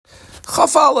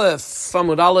Chaf Aleph,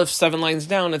 Amud Aleph, 7 lines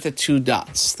down at the 2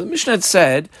 dots. The Mishnah had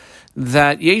said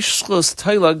that Yesh Schus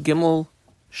Taila Gimel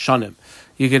Shanim.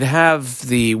 You could have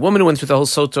the woman who went through the whole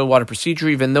Sota water procedure,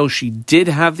 even though she did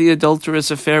have the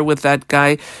adulterous affair with that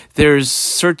guy, there's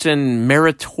certain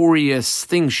meritorious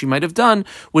things she might have done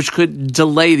which could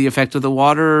delay the effect of the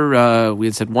water. We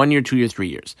had said 1 year, 2 years, 3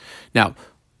 years. Now,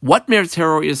 what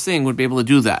meritorious thing would be able to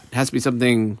do that? It has to be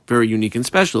something very unique and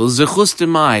special. Zechus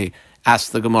demai,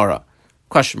 asked the Gemara.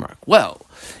 Question mark. Well,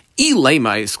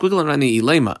 ilema, squiggle around the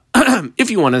ilema.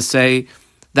 If you want to say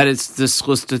that it's the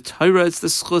schus to Torah, it's the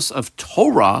schus of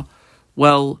Torah,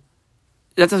 well,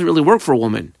 that doesn't really work for a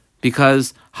woman,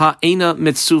 because ha'ena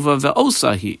mitzuva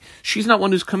ve'osahi. She's not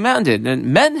one who's commanded, and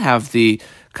men have the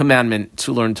commandment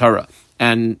to learn Torah.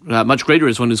 And much greater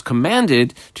is one who's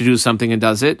commanded to do something and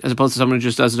does it, as opposed to someone who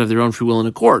just does it of their own free will and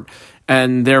accord.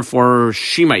 And therefore,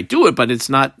 she might do it, but it's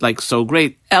not like so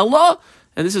great. Ella,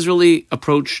 and this is really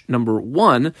approach number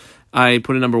 1. I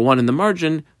put a number 1 in the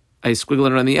margin. I squiggle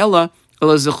it around the Ella.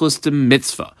 Ella zechus to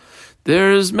mitzvah.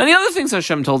 There's many other things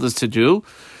Hashem told us to do.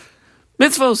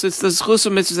 Mitzvahs, it's the zechus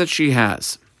of mitzvahs that she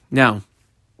has. Now,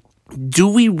 do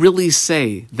we really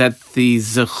say that the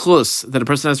zechus that a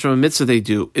person has from a mitzvah they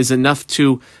do is enough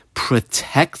to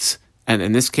protect, and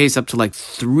in this case up to like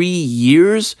 3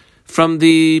 years from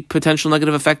the potential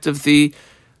negative effect of the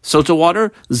Sota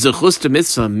water? Zechus to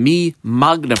mitzvah, mi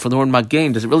magna, from the word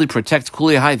magain, does it really protect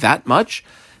kuliyahai that much?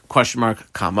 Question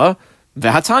mark, comma,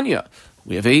 vehatanya.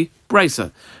 We have a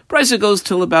brisa. Brisa goes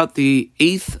till about the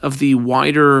 8th of the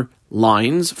wider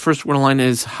lines. First word line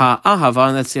is ha'ahava,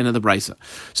 and that's the end of the brisa.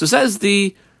 So says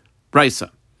the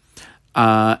brisa,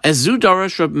 Ezu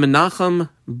darash Reb Menachem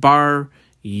bar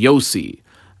Yossi.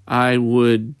 I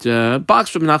would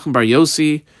box Reb Menachem bar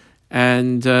Yossi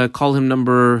and call him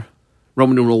number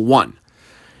Roman numeral 1.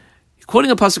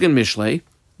 Quoting a pasuk in Mishlei,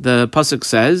 the pasuk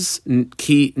says,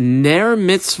 Ki ner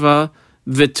mitzvah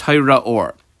v'tayra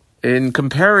or. In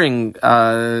comparing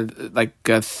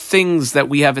things that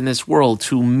we have in this world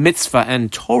to mitzvah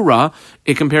and Torah,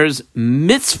 it compares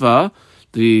mitzvah,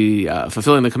 the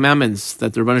fulfilling the commandments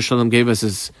that the Rebbeinu Shalom gave us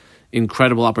as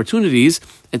incredible opportunities,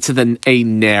 to a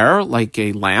ner, like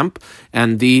a lamp,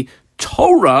 and the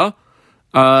Torah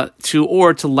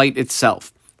to light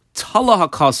itself. Tala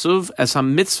hakasuv as ha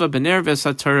mitzvah bener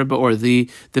v'es Torah beor. The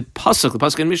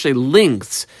pasuk in Mishlei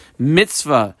links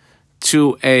mitzvah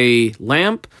to a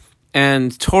lamp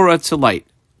and Torah to light.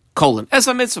 Colon.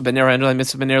 Esa mitzvah bener and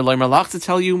mitzvah bener loy malach, to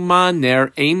tell you ma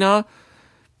ner eina.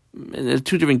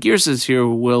 Two different gears here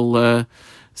will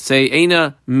say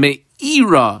eina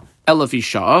meira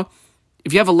elafisha.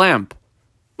 If you have a lamp,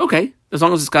 okay, as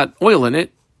long as it's got oil in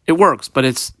it, it works, but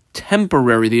it's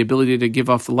temporary, the ability to give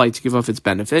off the light, to give off its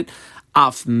benefit.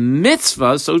 Af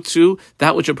mitzvah, so too,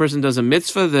 that which a person does a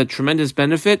mitzvah, the tremendous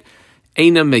benefit,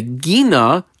 eina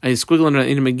megina, I squiggle under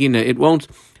eina megina, it won't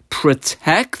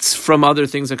protect from other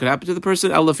things that could happen to the person.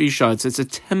 Elafisha, it's a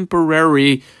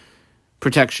temporary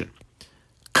protection.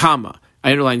 Comma.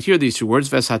 I underlined here these two words,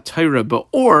 Vesat Torah,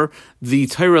 or the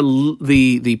Torah,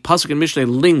 the pasuk in Mishnah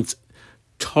linked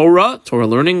Torah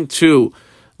learning, to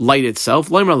light itself,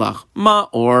 Loimerlach, ma,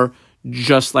 or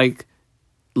just like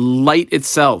light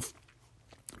itself.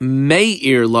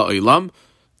 Me'ir la'ilam,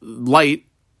 light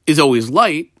is always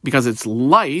light because it's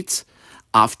light.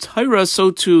 Af Torah,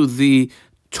 so too the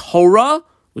Torah,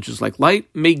 which is like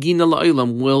light, Megina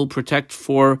la'ilam, will protect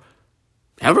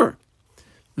forever.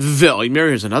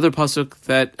 Here's another pasuk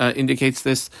that indicates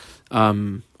this,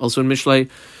 also in Mishlei.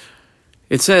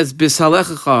 It says,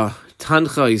 Bisalechacha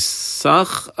tancha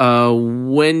isach,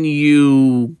 when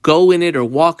you go in it or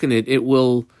walk in it, it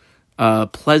will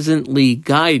pleasantly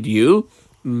guide you.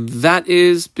 That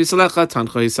is, Bisalecha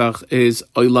tancha isach, is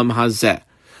olam hazeh.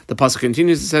 The pasuk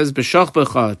continues, it says,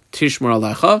 B'shachbecha tishmor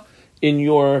alecha, in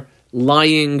your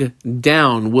lying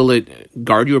down will it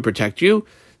guard you or protect you.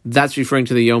 That's referring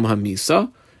to the Yom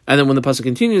HaMisa. And then when the pasuk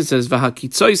continues, it says,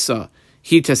 V'hakitzoisa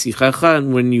hi tesichecha,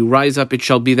 and when you rise up, it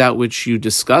shall be that which you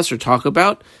discuss or talk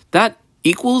about. That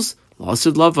equals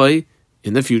lasid lavai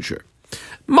in the future.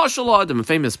 Mashal Adam, a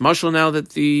famous mashal now that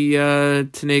the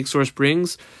Tanaic source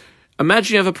brings.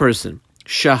 Imagine you have a person,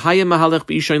 Shahaya Mahalech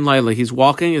B'Ishain Laila. He's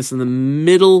walking, it's in the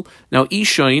middle. Now,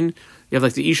 Ishain, you have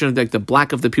like the Ishain, like the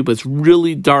black of the pupil. It's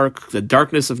really dark, the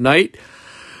darkness of night.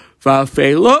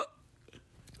 Va'afela,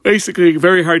 basically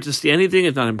very hard to see anything,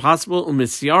 if not impossible.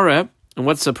 Umisyare, and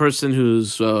what's a person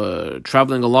who's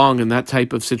traveling along in that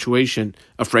type of situation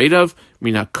afraid of?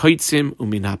 Mina koitzim,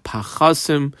 umina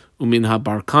pachasim, umina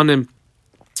barkanim,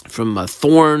 from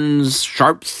thorns,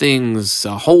 sharp things,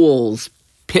 holes,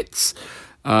 pits,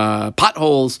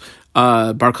 potholes.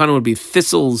 Barkanim would be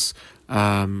thistles,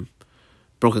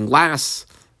 broken glass,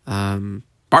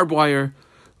 barbed wire.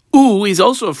 Ooh, he's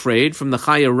also afraid from the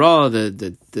chaya ra,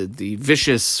 the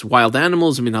vicious wild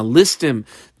animals. I mean, listim,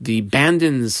 the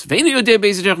bandits, and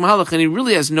he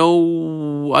really has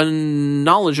no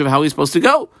knowledge of how he's supposed to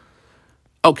go.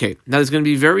 Okay, now there's going to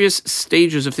be various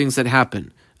stages of things that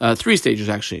happen. 3 stages,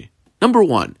 actually. Number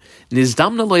 1,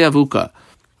 nizdamna lo yavuka.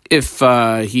 If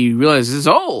he realizes,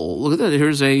 oh, look at that,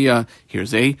 here's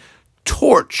a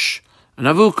torch, an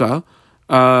avuka,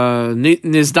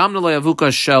 nizdamna lo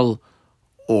yavuka shel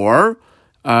or,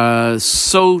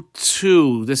 so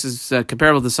too, this is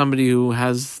comparable to somebody who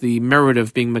has the merit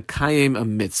of being mekayim a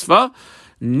mitzvah.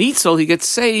 Nitzol, he gets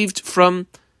saved from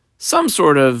some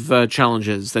sort of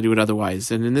challenges that he would otherwise.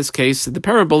 And in this case, the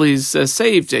parable, he's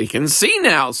saved. He can see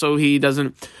now, so he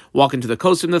doesn't walk into the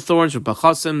coast in the thorns, or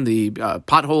bachasim, the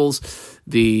potholes,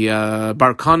 the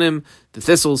barkanim, the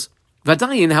thistles.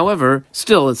 Vadayin, however,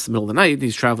 still, it's the middle of the night,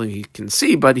 he's traveling, he can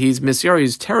see, but he's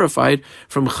terrified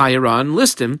from chayaran,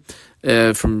 listim,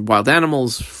 from wild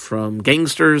animals, from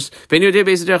gangsters. And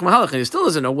he still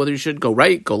doesn't know whether he should go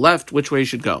right, go left, which way he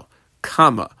should go.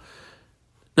 Comma.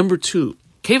 Number 2.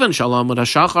 Kevan shalom with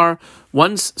hashachar.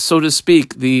 Once, so to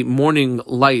speak, the morning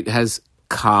light has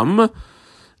come,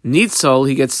 Nitzol,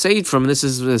 he gets saved from, and this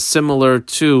is similar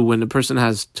to when a person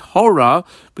has Torah,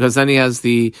 because then he has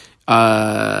the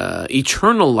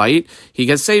eternal light. He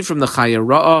gets saved from the chaya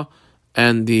ra'ah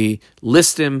and the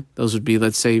listim. Those would be,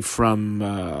 let's say, from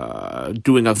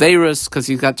doing aveirus, because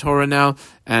he's got Torah now,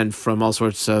 and from all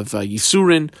sorts of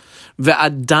yisurin.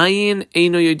 Ve'adayin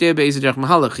eino yodeh be'ezeh derech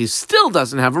mahalach. He still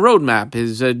doesn't have a roadmap.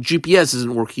 His GPS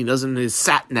isn't working. His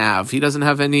sat nav. He doesn't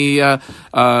have any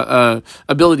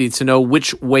ability to know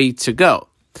which way to go.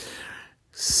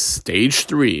 Stage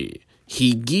 3.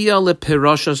 Higia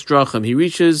leperashas drachim. He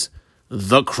reaches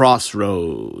the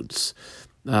crossroads.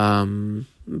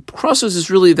 Crossroads is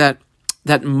really that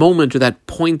moment or that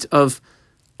point of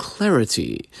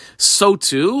clarity. So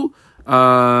too,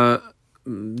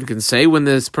 you can say when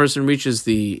this person reaches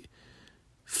the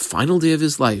final day of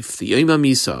his life, the Yom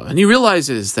HaMisa, and he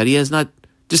realizes that he has not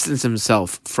distanced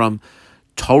himself from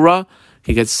Torah,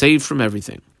 he gets saved from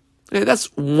everything. Okay, that's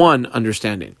one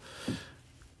understanding.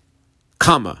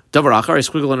 Comma, davar acher, I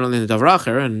squiggle underline the davar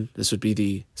acher, and this would be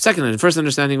the second. And the first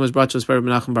understanding was brought to us by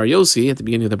Menachem Bar Yossi at the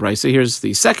beginning of the Brisa. Here's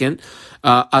the second.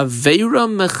 Aveira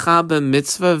mechabe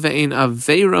mitzvah ve'ein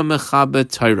aveira mechabe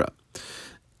Torah.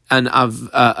 An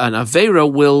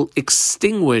Aveira will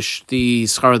extinguish the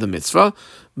schar of the mitzvah,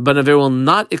 but an Aveira will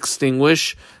not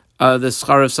extinguish the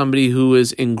schar of somebody who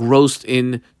is engrossed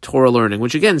in Torah learning,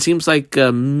 which again seems like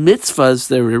mitzvahs,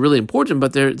 they're really important,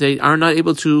 but they are not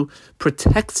able to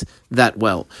protect that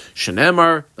well.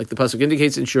 Shenemar, like the pasuk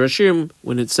indicates in Shir HaShirim,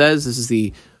 when it says, this is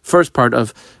the first part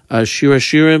of Shir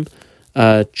HaShirim,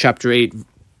 chapter 8,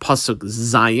 pasuk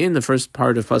Zayin, the first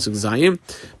part of pasuk Zayin,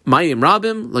 Mayim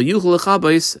Rabim lo yuchel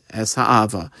lechabos es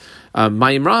ha'ava.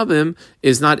 Mayim Rabim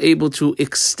is not able to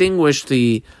extinguish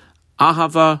the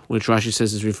ahava, which Rashi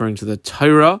says is referring to the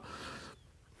Torah.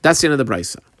 That's the end of the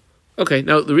brisa. Okay,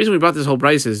 now the reason we brought this whole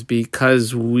brisa is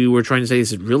because we were trying to say,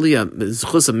 is it really a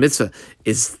zchus mitzvah?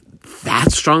 Is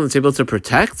that strong that's able to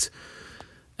protect?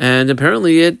 And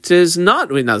apparently it is not.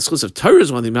 I mean, now the zchus of Torah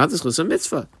is one thing, not the zchus of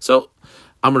mitzvah. So,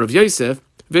 Amar of Yosef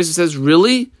says,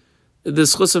 really, the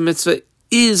zchus of mitzvah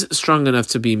is strong enough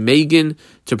to be megan,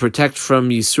 to protect from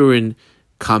Yisurin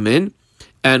kamin.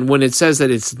 And when it says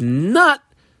that it's not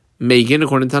megan,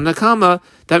 according to Tanakama,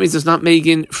 that means it's not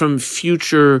megan from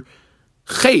future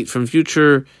chait, from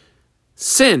future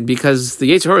sin, because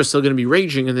the Yetzer Hara is still going to be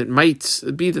raging, and it might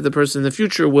be that the person in the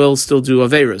future will still do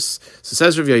Averis. So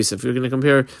says Rav Yosef, you're going to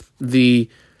compare the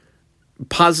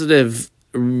positive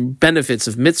benefits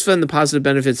of mitzvah and the positive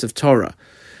benefits of Torah.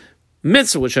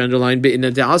 Mitzvah, which I underlined, in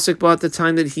a de'asik, at the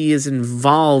time that he is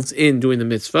involved in doing the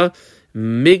mitzvah,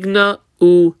 migna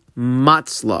u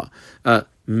matzla.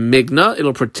 Migna,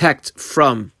 it'll protect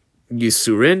from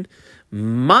Yisurin.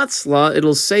 Matzla,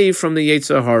 it'll save from the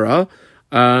Yetzer Hara.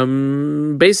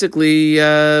 Basically,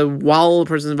 while a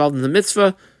person is involved in the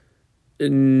mitzvah,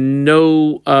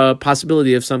 no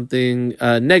possibility of something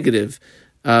negative,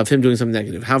 of him doing something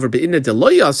negative. However, when it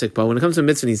comes to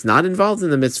mitzvah and he's not involved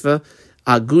in the mitzvah,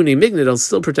 Aguni Migna, it'll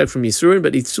still protect from Yisurin,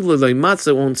 but Itzula Loy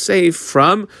Matzah won't save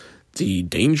from the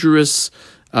dangerous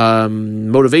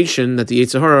motivation that the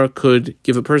Yetzer Hara could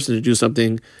give a person to do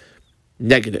something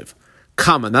negative.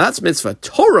 Now that's mitzvah.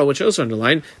 Torah, which I also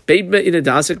underline, whether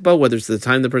it's the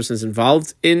time the person is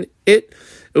involved in it,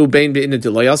 or at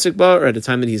a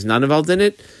time that he's not involved in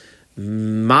it,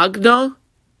 magna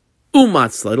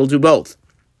umatzla, it'll do both.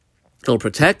 It'll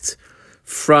protect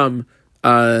from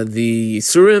the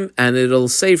Yisurim, and it'll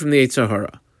save from the Yetzer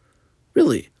Hara.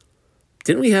 Really?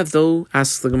 Didn't we have, though,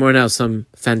 ask the Gemara now, some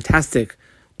fantastic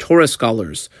Torah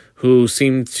scholars who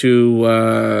seem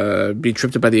to be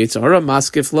tripped up by the Yetzer Hara,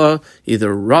 Maskifla,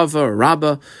 either Rava or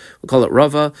Rabba, we'll call it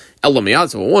Rava,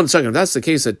 Elamiyatza. Well, 1 second, if that's the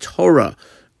case, a Torah,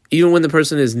 even when the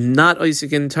person is not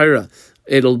Isaac in Torah,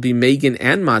 it'll be Megan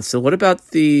and Matzah. What about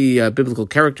the biblical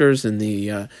characters in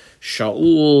the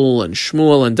Shaul and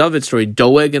Shmuel and David story,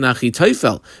 Doeg and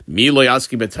Achitophel, Milo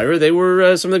Yaski B'Torah? They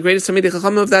were some of the greatest Talmidei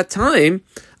Chachamim of that time.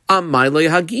 Amaylei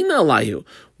Hagina Lahu.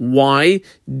 Why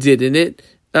didn't it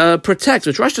protect?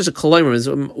 Which Rashi does a kolaimer is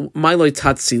Maylei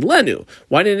Tatzilenu.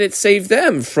 Why didn't it save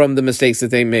them from the mistakes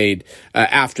that they made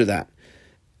after that?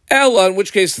 Ella, in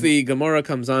which case the Gemara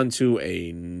comes on to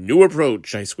a new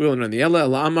approach. I squeal on the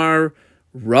Ella Amar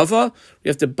Rava. We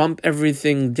have to bump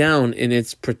everything down in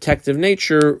its protective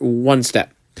nature one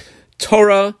step.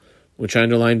 Torah, which I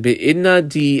underline, Be'idna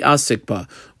di asikba,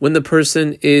 when the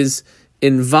person is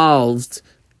involved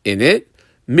in it,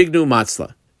 Mignu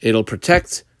Matzla. It'll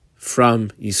protect from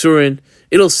Yisurin.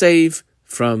 It'll save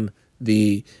from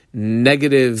the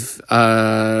negative,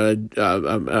 trying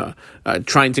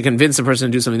to convince a person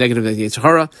to do something negative like Yetzer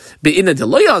Hara. Be'idna de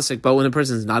lo yasik, but when a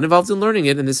person is not involved in learning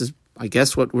it, and this is, I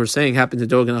guess, what we're saying happened to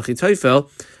Doeg and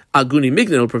Achitophel, Aguni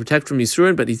Migna will protect from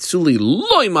Yisurin, but Itzuli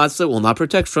loy Matzla will not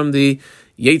protect from the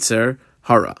Yetzer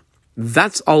Hara.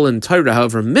 That's all in Torah.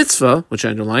 However, mitzvah, which I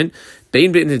underline,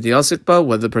 bein be'inna diasik ba,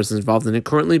 whether the person is involved in it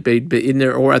currently, bein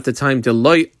be'inna or at the time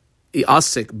deloy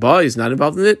asik ba is not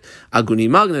involved in it, aguni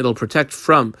magna, it'll protect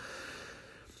from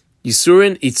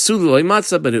Yisurin, itzul loy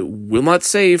matzah, but it will not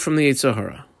save from the Yetzer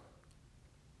Hara.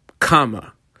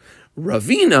 Kama.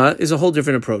 Ravina is a whole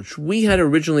different approach. We had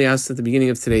originally asked at the beginning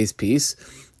of today's piece,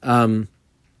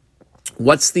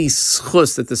 what's the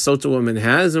schus that the Sota woman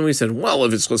has? And we said, well,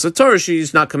 if it's schus of Torah,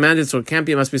 she's not commanded, so it can't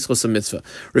be, it must be schus of mitzvah.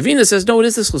 Ravina says, no, it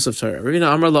is the schus of Torah.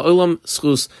 Ravina Amar la'olam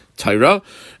schus Torah.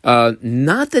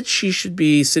 Not that she should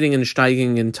be sitting and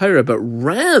steiging in Torah, but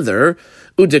rather,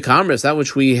 udekamris, that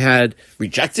which we had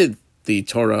rejected the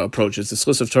Torah approach, is the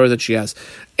schus of Torah that she has.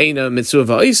 Eina mitzvah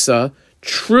va'isa,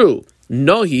 true.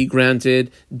 Nohi,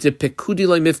 granted, de pekudi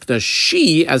lo mifkda,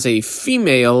 she, as a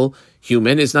female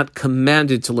human, is not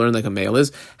commanded to learn like a male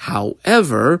is.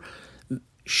 However,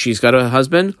 she's got a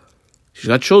husband, she's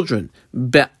got children.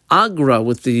 Be'agra,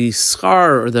 with the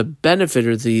schar, or the benefit,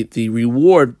 or the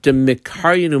reward, de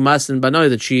mikaryin umasin banoi,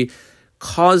 that she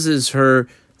causes her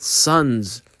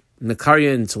sons,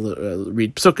 Nakaryan, to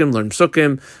read psukim, learn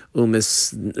psukim,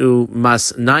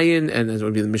 umasnayin, and as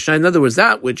would be the Mishnah. In other words,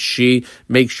 that which she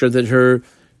makes sure that her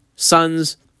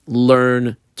sons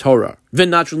learn Torah.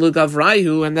 And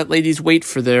that ladies wait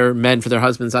for their men, for their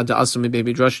husbands, ad asumi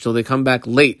baby drush, till they come back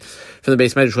late from the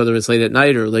base medrash, whether it's late at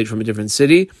night or late from a different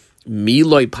city.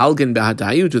 Miloi palgin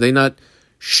behadayu, do they not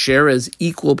share as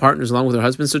equal partners along with their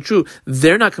husbands? So true,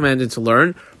 they're not commanded to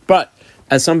learn, but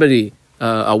as somebody,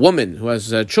 a woman who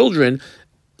has children,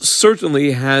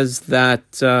 certainly has that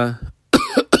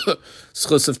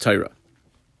schus of Torah.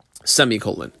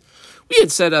 Semicolon. We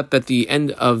had set up at the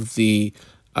end of the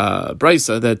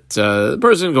Brisa that the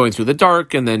person going through the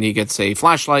dark, and then he gets a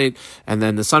flashlight, and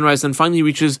then the sunrise, and finally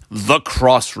reaches the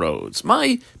crossroads.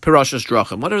 My Pirashas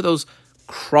Drachim. What are those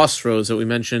crossroads that we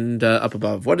mentioned up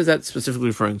above? What is that specifically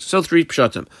referring to? So 3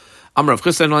 pshatim. Amar Rav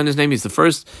Chisda, line his name, he's the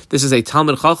first. This is a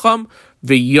Talmid Chacham,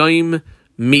 v'yoim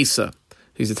misa.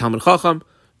 He's a Talmid Chacham.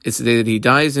 It's the day that he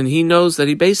dies, and he knows that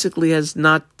he basically has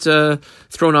not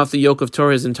thrown off the yoke of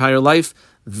Torah his entire life.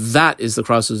 That is the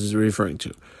crossroads he's referring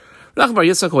to. Nachman Bar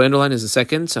Yitzchak, who underline is the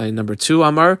second, number 2,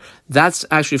 Amar. That's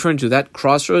actually referring to, that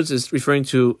crossroads is referring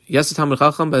to, yes, the Talmid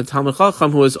Chacham, but the Talmid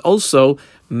Chacham who has also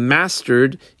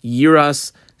mastered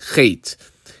Yiras Chet.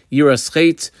 Yiras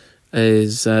Chet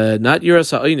is not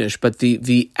Yiras HaOinish, but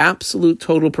the absolute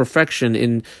total perfection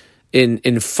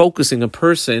in focusing a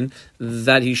person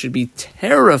that he should be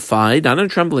terrified, not in a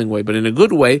trembling way, but in a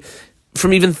good way,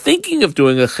 from even thinking of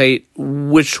doing a chet,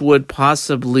 which would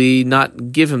possibly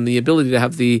not give him the ability to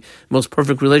have the most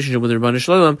perfect relationship with the Rebbeinu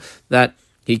Shalom that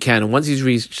he can. And once he's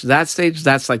reached that stage,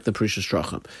 that's like the Precious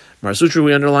Drachim. Mar Sutra,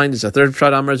 we underlined, is a third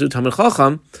pshat, Amar Zu Talmid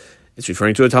Chacham. It's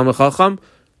referring to a Talmid Chacham,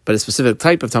 but a specific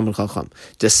type of Talmid Chacham.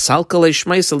 So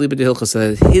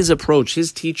that his approach,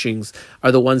 his teachings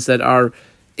are the ones that are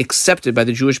accepted by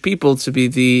the Jewish people to be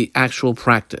the actual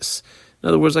practice. In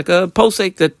other words, like a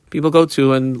posek that people go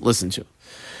to and listen to.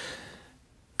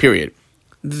 Period.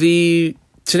 The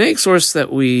Tanaic source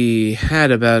that we had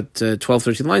about 12,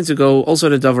 13 lines ago also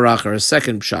had a davar acher, a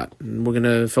second shot. And we're going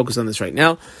to focus on this right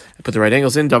now. I put the right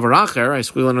angles in. Davar acher, I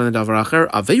squeal in on the davar acher.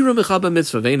 Aveira mechaba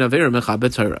mitzvah, vein aveira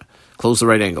mechaba Torah. Close the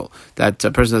right angle. That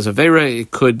person has aveira,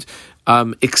 it could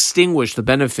extinguish the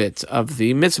benefit of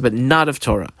the mitzvah, but not of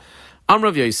Torah.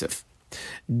 Amrav Yosef.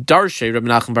 Darshay Reb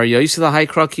Nachman Bar Yossi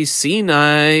L'Haikraki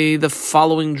Sinai, the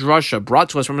following drasha brought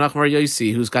to us from Nachman Bar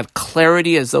Yossi, who's got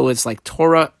clarity as though it's like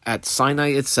Torah at Sinai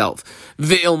itself.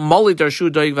 Ve'il Moli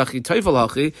Darshu Doeg V'Achitophel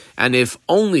Hachi, and if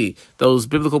only those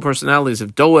biblical personalities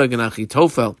of Doeg and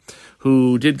Achitophel,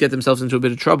 who did get themselves into a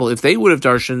bit of trouble, if they would have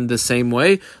darshan the same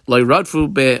way, Loi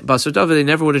Radfu Basar David, they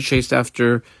never would have chased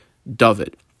after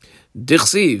David.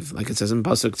 Dichsiv, like it says in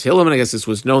Pasuk Tehillim, and I guess this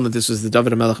was known that this was the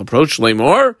David HaMelech approach,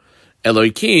 Lemor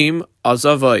Elohim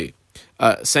Azavai,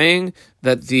 saying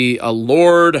that the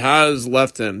Lord has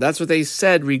left him. That's what they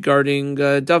said regarding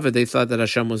David. They thought that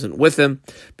Hashem wasn't with him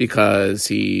because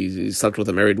he slept with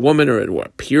a married woman, or it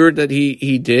appeared that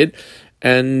he did,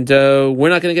 and we're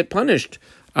not going to get punished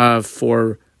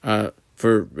for what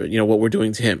we're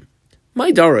doing to him.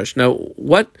 My darash. Now,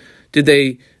 what did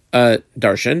they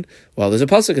darshan? Well, there's a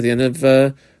pasuk at the end of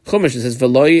Chumash. It says,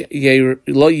 "V'lo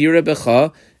yireh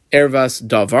becha ervas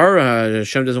davar."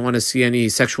 Hashem doesn't want to see any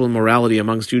sexual immorality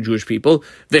amongst you Jewish people.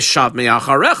 V'shav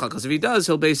me'acharecha, because if he does,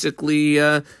 he'll basically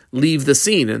leave the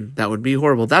scene, and that would be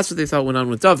horrible. That's what they thought went on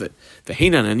with David.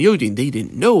 V'heinan and Yodin, they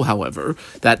didn't know, however,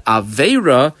 that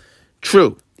aveira,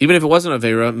 true, even if it wasn't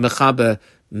aveira, mechabe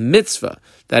mitzvah,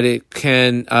 that it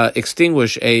can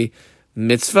extinguish a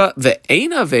mitzvah.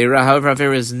 Ve'ein aveira, however,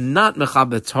 aveira is not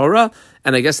mechabe Torah,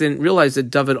 and I guess they didn't realize that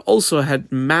David also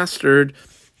had mastered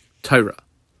Torah.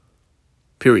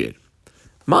 Period.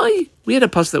 We had a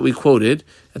pasuk that we quoted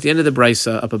at the end of the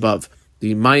brisa up above.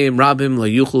 The Mayim Rabim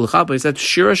LaYuchul Chaba. Is that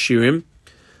Shira Shirim,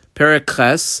 Perek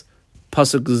Ches,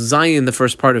 pasuk Zayin, the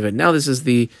first part of it. Now this is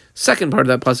the second part of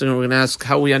that pasuk, and we're going to ask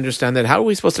how we understand that. How are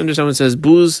we supposed to understand when it says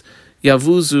Buz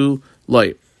Yavuzu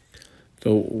Loi?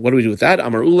 So what do we do with that?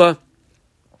 Amar Ula,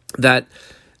 that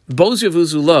Buz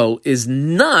Yavuzu Lo is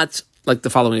not like the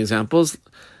following examples.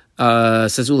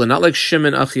 Says Ula, not like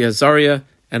Shimon Achi Azariah,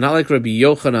 and not like Rabbi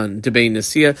Yochanan Debei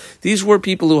Nasiya. These were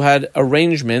people who had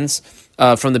arrangements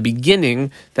from the beginning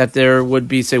that there would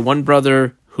be, say, one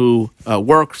brother who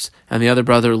works, and the other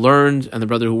brother learned, and the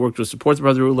brother who worked would support the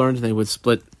brother who learned, and they would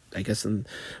split, I guess, in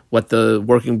what the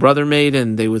working brother made,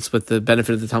 and they would split the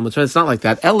benefit of the Talmud Torah. It's not like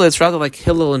that. Ella, it's rather like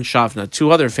Hillel and Shavna,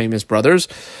 two other famous brothers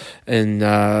in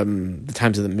the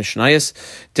times of the Mishnayos.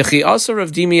 Dechi also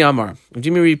Rav Dimi Amar. Rav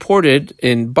Dimi reported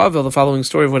in Bavel the following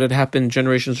story of what had happened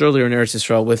generations earlier in Eretz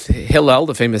Yisrael with Hillel,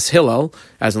 the famous Hillel,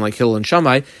 as in like Hillel and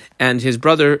Shammai, and his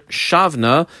brother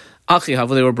Shavna, Achihav,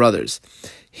 they were brothers.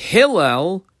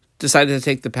 Hillel decided to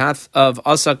take the path of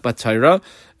Asak Batayra.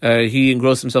 He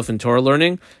engrossed himself in Torah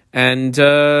learning, and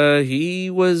he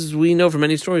was, we know from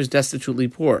many stories, destitutely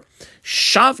poor.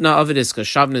 Shavna Avediska,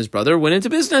 Shavna's brother, went into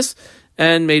business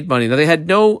and made money. Now, they had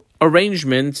no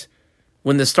arrangement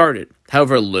when this started.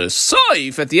 However,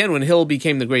 L'Saif, at the end, when Hillel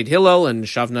became the great Hillel, and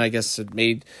Shavna, I guess, had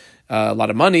made a lot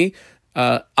of money,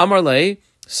 Amarle,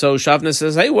 so Shavna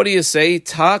says, hey, what do you say?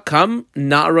 Ta kam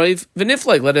na'raiv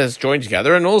v'nifleg. Let us join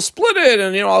together and we'll split it,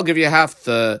 and I'll give you half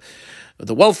the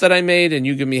wealth that I made, and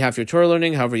you give me half your Torah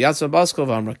learning. However, Yatsa Baskov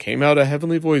Amra, came out a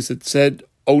heavenly voice that said,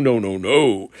 oh,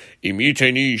 no.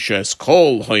 Imiteni shes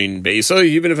kol hain besa.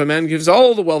 Even if a man gives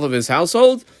all the wealth of his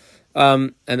household,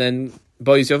 and then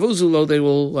Bois Yavuzulo, they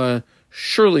will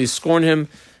surely scorn him,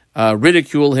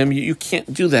 ridicule him. You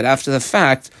can't do that after the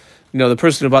fact. The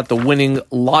person who bought the winning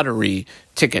lottery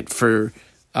ticket for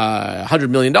 $100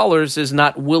 million is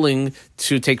not willing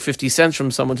to take 50 cents from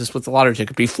someone to split the lottery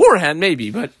ticket. Beforehand,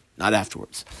 maybe, but not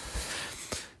afterwards.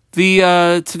 The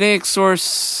Tanaic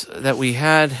source that we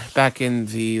had back in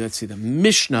the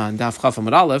Mishnah and Daf Chaf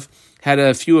Amud Aleph had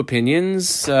a few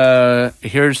opinions.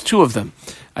 Here's two of them.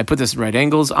 I put this in right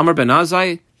angles. Amar ben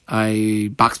Azai,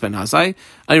 I box ben Azai.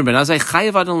 Amar ben Azai,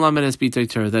 chayav adon lamed es bitei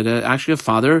Torah, that actually a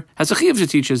father has a chayav to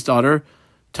teach his daughter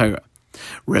Torah.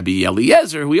 Rabbi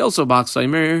Eliezer, who we also boxed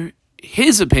Aimer,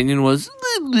 his opinion was a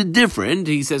little bit different.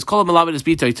 He says, kol melamed es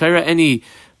bitei Torah, any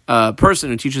person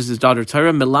who teaches his daughter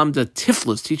Torah, melamda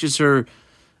tiflus, teaches her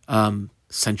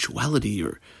sensuality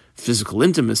or physical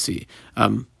intimacy.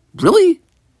 Really?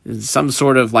 Some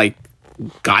sort of like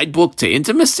guidebook to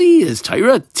intimacy? Is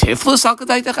Torah tiflus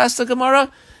al-kadai techas Gemara?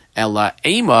 Ela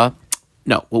ema.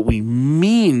 No, what we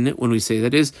mean when we say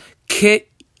that is ke'ilu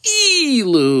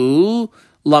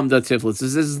lamda tiflus.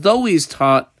 Is as though he's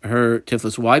taught her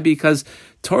tiflus. Why? Because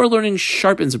Torah learning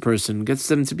sharpens a person, gets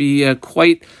them to be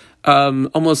quite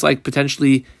almost like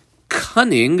potentially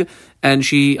cunning, and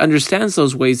she understands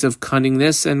those ways of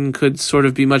cunningness and could sort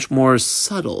of be much more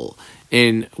subtle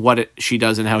in what she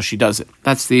does and how she does it.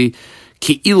 That's the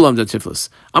Ki'ilam da Tiflis.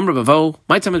 Amr Bavo,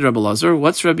 my time with Rebbe Lazar.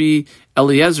 What's Rabbi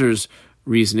Eliezer's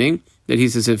reasoning? That he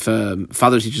says if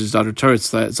father teaches his daughter Torah,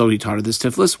 so he taught her this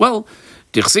Tiflis. Well,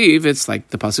 Dichsiv, it's like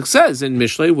the pasuk says in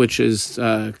Mishlei, which is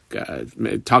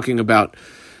talking about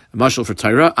a mashal for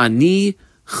Torah. Ani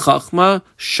chachma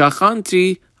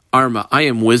shachanti arma. I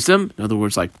am wisdom. In other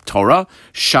words, like Torah.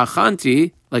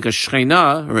 Shachanti, like a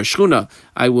shchena or a shchuna.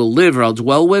 I will live or I'll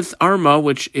dwell with. Arma,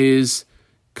 which is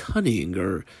cunning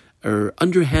or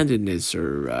underhandedness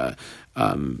or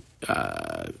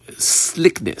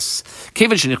slickness. When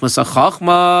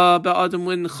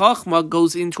chachma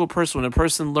goes into a person, when a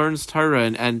person learns Torah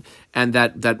and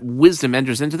that wisdom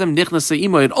enters into them,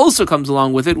 it also comes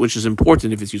along with it, which is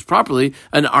important if it's used properly,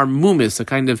 an armumis, a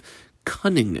kind of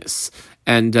cunningness.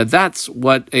 And that's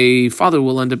what a father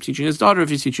will end up teaching his daughter if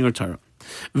he's teaching her Torah.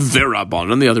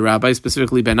 Verabon, and the other rabbi,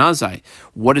 specifically Ben Azai,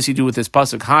 what does he do with this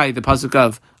pasuk? Hi, the pasuk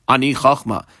of Ani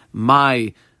Chachma,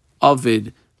 my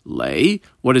Ovid lay.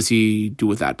 What does he do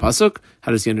with that pasuk?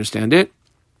 How does he understand it?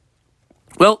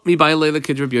 Well, mi ba'alei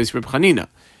lekid Rabbi Yosef Reb Chanina.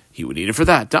 He would need it for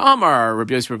that. Da'amar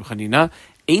Rabbi Yosef Reb Chanina.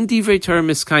 Ein divrei Torah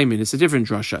miskaimin. It's a different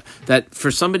drasha. That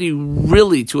for somebody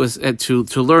really to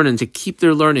learn and to keep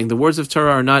their learning, the words of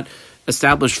Torah are not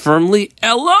established firmly.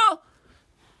 Ella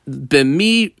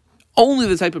b'mi. Only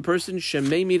the type of person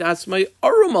shemeimid atzmai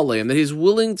arum aleim, that he's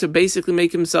willing to basically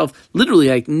make himself literally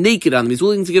like naked on them. He's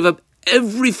willing to give up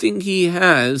everything he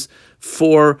has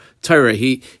for Torah.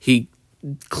 He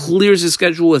clears his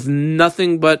schedule with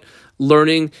nothing but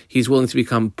learning. He's willing to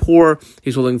become poor.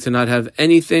 He's willing to not have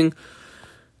anything.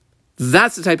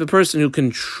 That's the type of person who can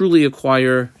truly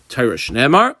acquire Torah.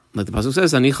 Shneimar, like the pasuk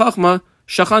says, Ani chachma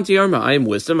shachanti arma. I am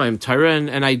wisdom. I am Torah,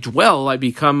 and I dwell. I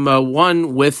become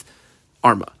one with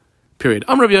arma. Period.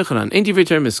 The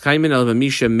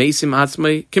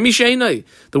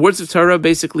words of Torah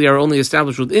basically are only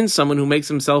established within someone who makes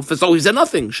himself as though he's a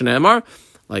nothing. Shneimar,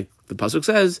 like the pasuk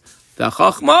says, the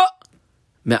chachma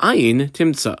me'ayin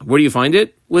timtza. Where do you find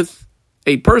it? With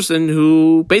a person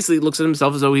who basically looks at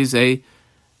himself as though he's a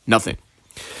nothing.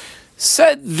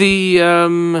 Said the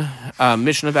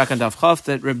Mishnah back on Daf Chaf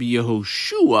that Rabbi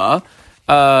Yehoshua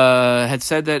had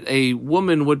said that a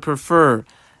woman would prefer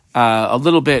a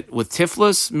little bit with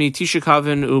tiflus, mi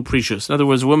tishakavin u precious. In other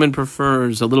words, a woman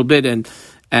prefers a little bit and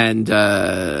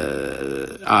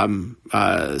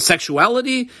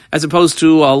sexuality as opposed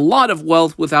to a lot of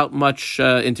wealth without much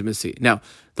intimacy. Now,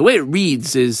 the way it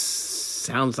reads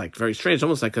sounds like very strange,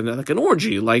 almost like an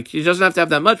orgy. Like she doesn't have to have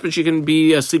that much, but she can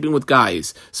be sleeping with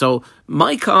guys. So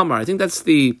my kamar, I think that's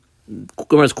the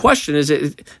Gemara's question. Is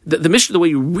it the Mishnah? The way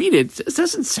you read it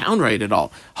doesn't sound right at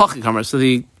all. Hachi kamar. So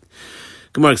the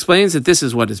Gemara explains that this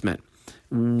is what is meant.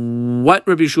 What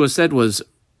Rabbi Yeshua said was,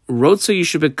 Rotza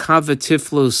yishbekava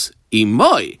tiflus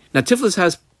imoy. Now, tiflus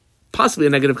has possibly a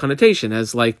negative connotation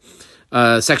as like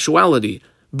sexuality.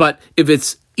 But if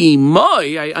it's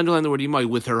imoy, I underline the word imoy,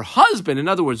 with her husband, in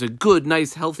other words, a good,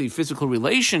 nice, healthy physical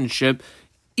relationship,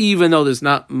 even though there's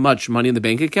not much money in the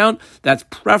bank account, that's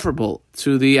preferable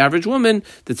to the average woman,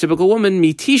 the typical woman,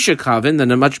 mitisha kavin,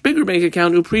 than a much bigger bank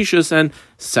account, uprecious, and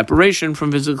separation from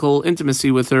physical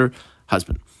intimacy with her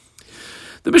husband.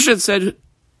 The Mishnah said,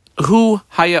 Hu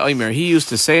haya omer. He used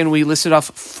to say, and we listed off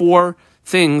 4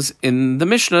 things in the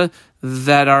Mishnah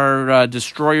that are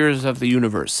destroyers of the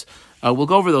universe. We'll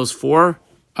go over those 4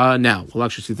 now. We'll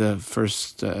actually see the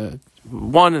first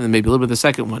one, and then maybe a little bit of the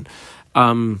second one.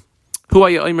 I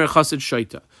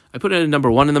put in a number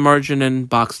 1 in the margin and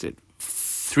boxed it.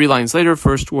 3 lines later,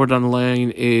 first word on the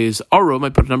line is arum. I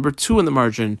put number 2 in the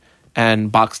margin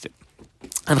and boxed it.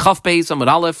 And chaf beis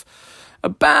amud aleph,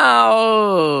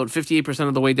 about 58%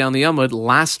 of the way down the amud,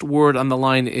 last word on the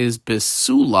line is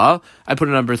besula. I put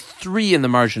a number 3 in the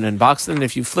margin and boxed it. And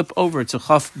if you flip over to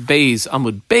chaf beis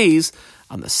amud beis,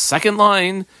 on the second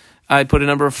line, I put a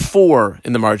number 4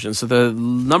 in the margin. So the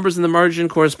numbers in the margin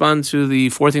correspond to the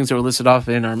 4 things that were listed off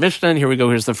in our Mishnah. And here we go.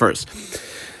 Here's the first.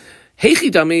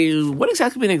 Heichi dami, what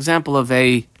exactly would be an example of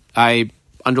I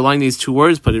underline these 2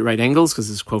 words, put it at right angles, because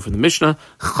it's a quote from the Mishnah.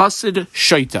 Chassid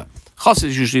shaita. Chassid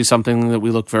is usually something that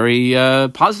we look very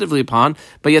positively upon,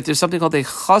 but yet there's something called a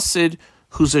chassid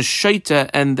who's a shaita,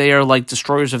 and they are like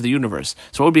destroyers of the universe.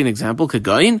 So what would be an example?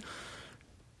 Kagain?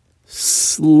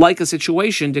 Like a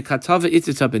situation, de katava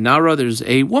itita benara, there's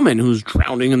a woman who's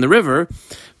drowning in the river.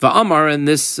 Va'amar, and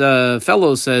this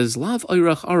fellow says, Lav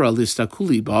oirach ara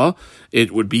listakuli ba,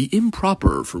 it would be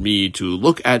improper for me to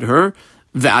look at her,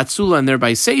 va'atzula, and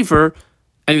thereby save her,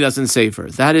 and he doesn't save her.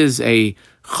 That is a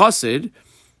chassid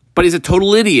But he's a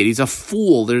total idiot. He's a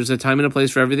fool. There's a time and a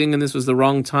place for everything, and this was the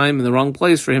wrong time and the wrong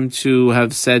place for him to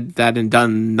have said that and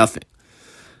done nothing.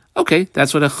 Okay,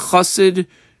 that's what a chassid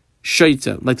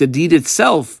shaita, like the deed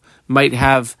itself, might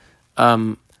have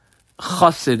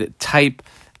chassid type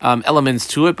elements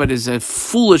to it, but is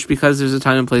foolish because there's a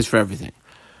time and place for everything.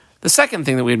 The second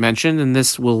thing that we had mentioned, and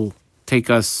this will take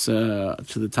us to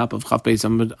the top of Chaf Beis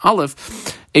Amud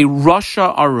Aleph, a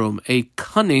Rasha Arum, a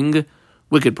cunning,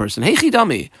 wicked person. Hey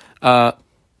Chidami,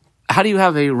 how do you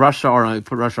have a Rasha Arum? I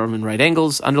put Rasha Arum in right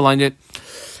angles, underlined it,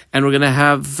 and we're going to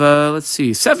have, 7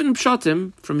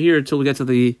 pshatim from here till we get to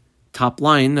the top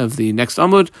line of the next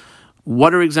Amud.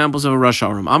 What are examples of a Rasha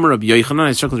Arum? Amar Rabbi Yochanan,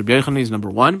 I circled Rabbi Yochanan, he's number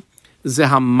 1.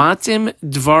 Zehamatim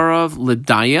dvarav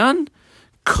ledayan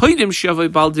koidim shavei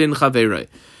baldin chaverei.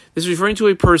 This is referring to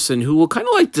a person who will kind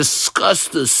of like discuss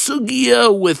the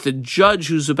sugya with the judge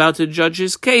who's about to judge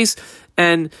his case,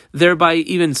 and thereby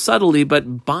even subtly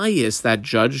but bias that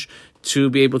judge to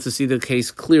be able to see the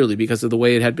case clearly because of the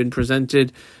way it had been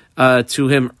presented to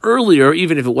him earlier,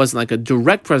 even if it wasn't like a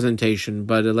direct presentation,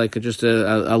 but like just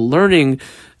a learning,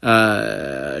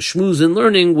 schmooze and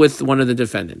learning with one of the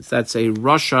defendants. That's a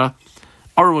Rasha.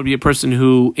 Arum would be a person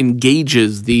who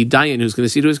engages the dayan who's going to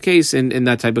see to his case in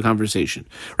that type of conversation.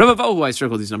 Rabbi Vahu, I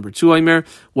circled these number 2, Aimer.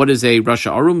 What is a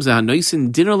Rasha Arum?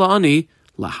 Zahanoisin dinner la'ani.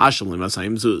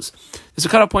 There's a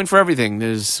cutoff point for everything.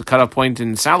 There's a cutoff point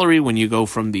in salary when you go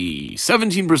from the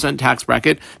 17% tax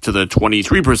bracket to the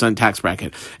 23% tax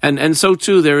bracket. And so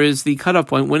too, there is the cutoff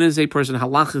point. When is a person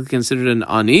halachically considered an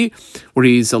ani, where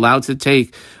he's allowed to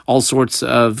take all sorts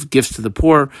of gifts to the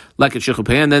poor, like a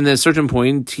shechupeh, and then at a certain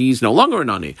point, he's no longer an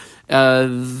ani.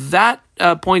 That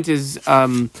point is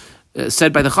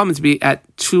said by the Chachamim to be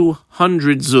at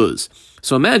 200 zuz.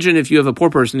 So imagine if you have a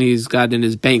poor person, he's got in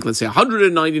his bank, let's say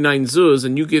 199 zuz,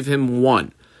 and you give him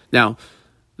 1. Now,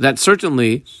 that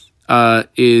certainly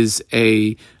is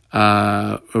a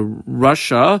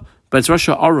Rasha, but it's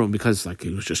Rasha Arum because like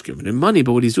he was just giving him money.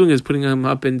 But what he's doing is putting him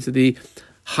up into the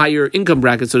higher income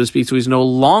bracket, so to speak, so he's no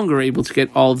longer able to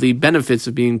get all the benefits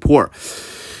of being poor.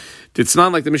 It's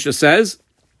not like the Mishnah says.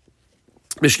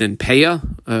 Mishnah in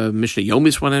Peah, Mishnah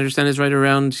Yomis, one I understand is right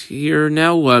around here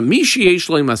now. Mishi Yesh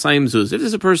Lo Masayim Zuz. If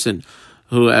there's a person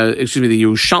who, the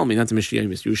Yerushalmi, not the Mishnah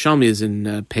Yomis, Yerushalmi is in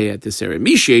Peah at this area.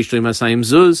 Mishi Yesh Lo Masayim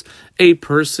Zuz, a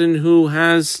person who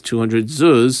has 200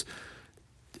 Zuz,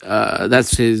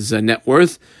 that's his net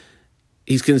worth.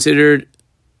 He's considered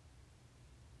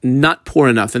not poor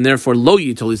enough, and therefore Lo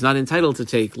Yitol, he's not entitled to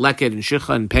take Leket and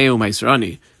Shicha and Peah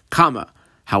Maiserani, Kama.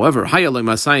 However, Hayaloi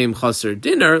Masayim Chaser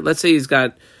dinner, let's say he's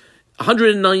got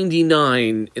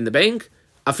 199 in the bank,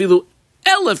 Afilu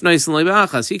Elef Naisin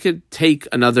Leibachas, he could take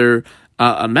another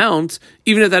amount,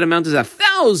 even if that amount is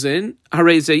 1,000,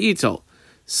 Harei Zayitol.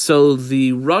 So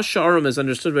the Rasha Arum, as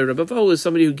understood by Rabbi Vo, is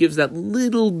somebody who gives that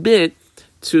little bit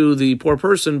to the poor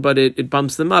person, but it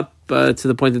bumps them up to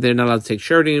the point that they're not allowed to take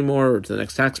charity anymore or to the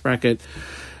next tax bracket.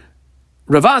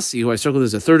 Ravasi, who I circled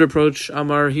as a third approach,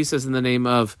 Amar, he says in the name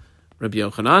of Rabbi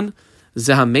Yochanan,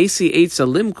 Zehamesi Eitza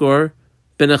Limkor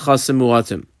Benechasim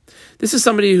Muatim. This is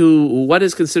somebody who, what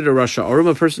is considered a Rasha Arum,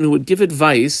 a person who would give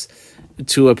advice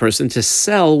to a person to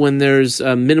sell when there's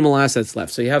minimal assets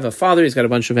left. So you have a father, he's got a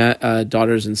bunch of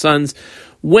daughters and sons.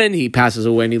 When he passes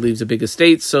away and he leaves a big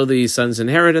estate, so the sons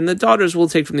inherit and the daughters will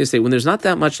take from the estate. When there's not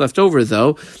that much left over,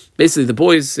 though, basically the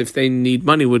boys, if they need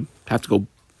money, would have to go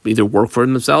either work for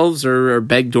themselves or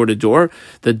beg door to door.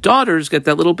 The daughters get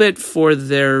that little bit for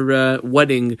their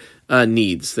wedding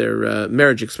needs, their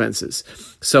marriage expenses.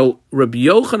 So Rabbi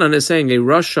Yochanan is saying a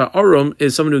Rasha Arum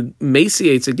is someone who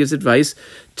emaciates and gives advice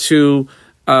to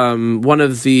one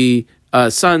of the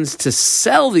sons to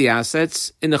sell the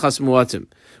assets in the Chas Muatim,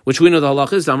 which we know the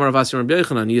halach is Amar Avasi Rabbi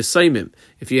Yochanan Yisaimim.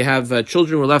 If you have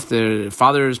children who are left, their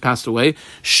father has passed away,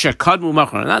 Shekad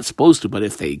Mumachar. They're not supposed to, but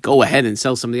if they go ahead and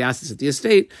sell some of the assets at the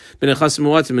estate, Ben Chas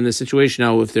Muatim, in a situation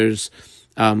now, if there's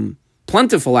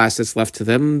plentiful assets left to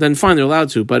them, then fine, they're allowed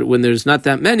to. But when there's not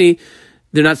that many,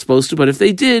 they're not supposed to. But if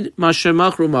they did, Mashe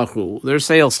Machru Machru, their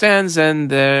sale stands,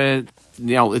 and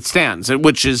it stands,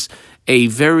 which is a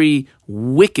very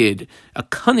wicked, a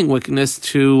cunning wickedness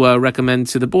to recommend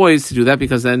to the boys to do that,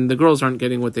 because then the girls aren't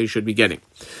getting what they should be getting.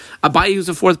 Abayi, who's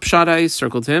the fourth pshat, I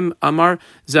circled him. Amar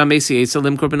Zamesi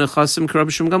Eitzalim Korban Chasim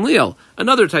Karabishim Gamliel.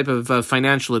 Another type of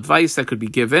financial advice that could be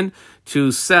given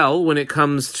to sell when it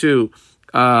comes to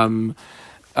assets,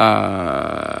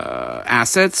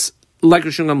 like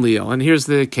Rishon Gamliel. And here's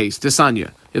the case: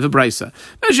 Desanya. You have a brisa.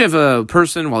 Imagine you have a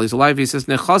person while he's alive. He says,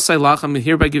 "Nechasai lach, I'm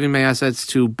hereby giving my assets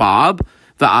to Bob.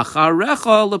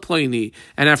 Va'acharecha leploini."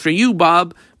 And after you,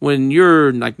 Bob, when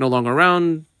you're like no longer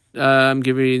around, I'm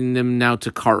giving them now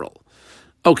to Carl.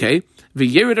 Okay.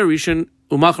 V'yered Arishan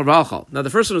umachar v'alchal. Now, the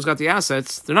first one who's got the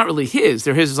assets, they're not really his.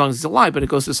 They're his as long as he's alive, but it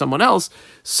goes to someone else.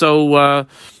 So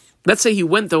let's say he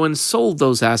went, though, and sold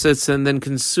those assets and then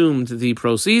consumed the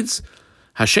proceeds.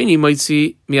 Hasheni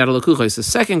moitzi miyad halakuchos. The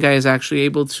second guy is actually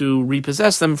able to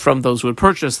repossess them from those who had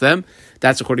purchased them.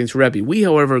 That's according to Rebbe. We,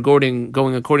 however, going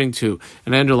according to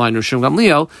an underline Rishon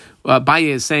Gamliel,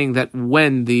 Baye is saying that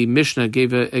when the Mishnah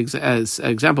gave as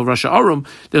an example of Rasha Arum,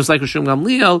 there's like Rishon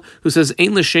Gamliel who says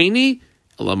Ein l'sheni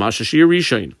ela ma sheshir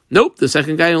rishon. Nope, the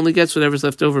second guy only gets whatever's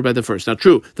left over by the first. Now,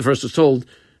 true, the first was told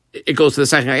it goes to the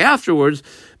second guy afterwards,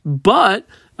 but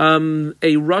a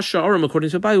Rasha Arum, according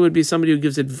to Abai, would be somebody who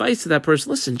gives advice to that person.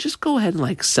 Listen, just go ahead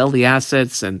and sell the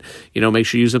assets and make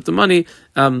sure you use up the money.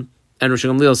 And Rosh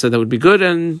Gamliel said that would be good,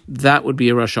 and that would be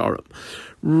a Rasha Arum.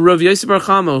 Rav Yosef Bar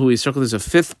Chama, who he circled as a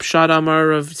fifth Pshat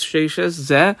Amar of Sheishes,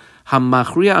 Zeh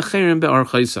Hamachriya Acherim Be'ar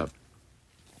Chaysav.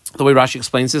 The way Rashi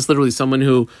explains this, literally someone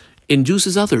who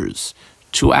induces others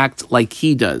to act like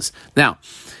he does. Now,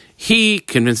 he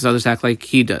convinces others to act like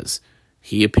he does.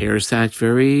 He appears to act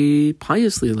very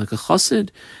piously, like a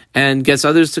chassid, and gets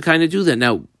others to kind of do that.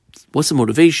 Now, what's the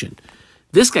motivation?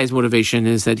 This guy's motivation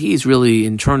is that he's really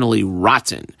internally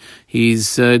rotten.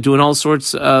 He's doing all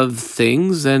sorts of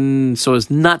things, and so as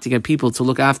not to get people to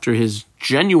look after his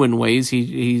genuine ways,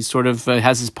 he sort of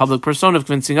has his public persona of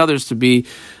convincing others to be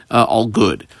all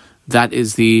good. That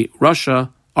is the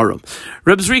Rasha Arum.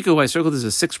 Reb Zrika, who I circled as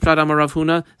a sixth Prat Amar Rav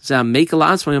Huna,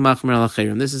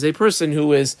 this is a person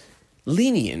who is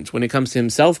lenient when it comes to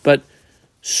himself, but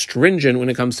stringent when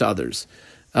it comes to others.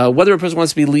 Whether a person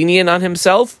wants to be lenient on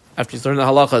himself after he's learned the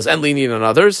halachas and lenient on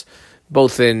others,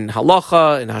 both in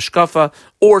halacha, in hashkafa,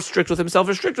 or strict with himself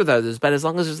or strict with others, but as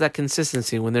long as there's that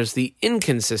consistency, when there's the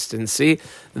inconsistency,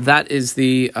 that is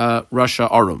the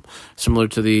Rasha Arum, similar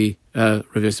to the Rav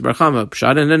Yosef Bar Chama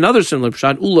Pshad, and another similar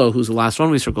Pshad, Ulo, who's the last one,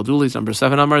 we circled Uli, he's number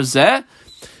 7, Amar Zeh,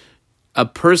 a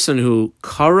person who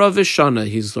Kara Vishana,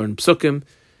 he's learned Psukim,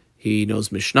 he knows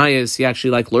Mishnayos. He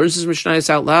actually learns his Mishnayos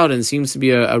out loud and seems to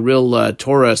be a real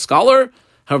Torah scholar.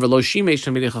 However, lo shimesh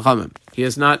tamidei chachamim. He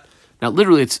has not. Now,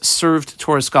 literally, it's served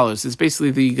Torah scholars. It's basically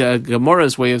the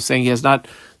Gemara's way of saying he has not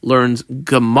learned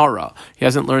Gemara. He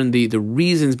hasn't learned the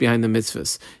reasons behind the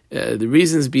mitzvahs, the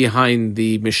reasons behind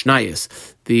the Mishnayos,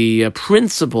 the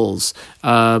principles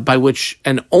by which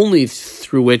and only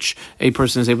through which a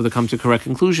person is able to come to correct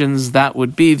conclusions. That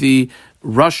would be the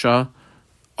Rasha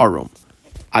Arum.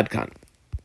 Adkan.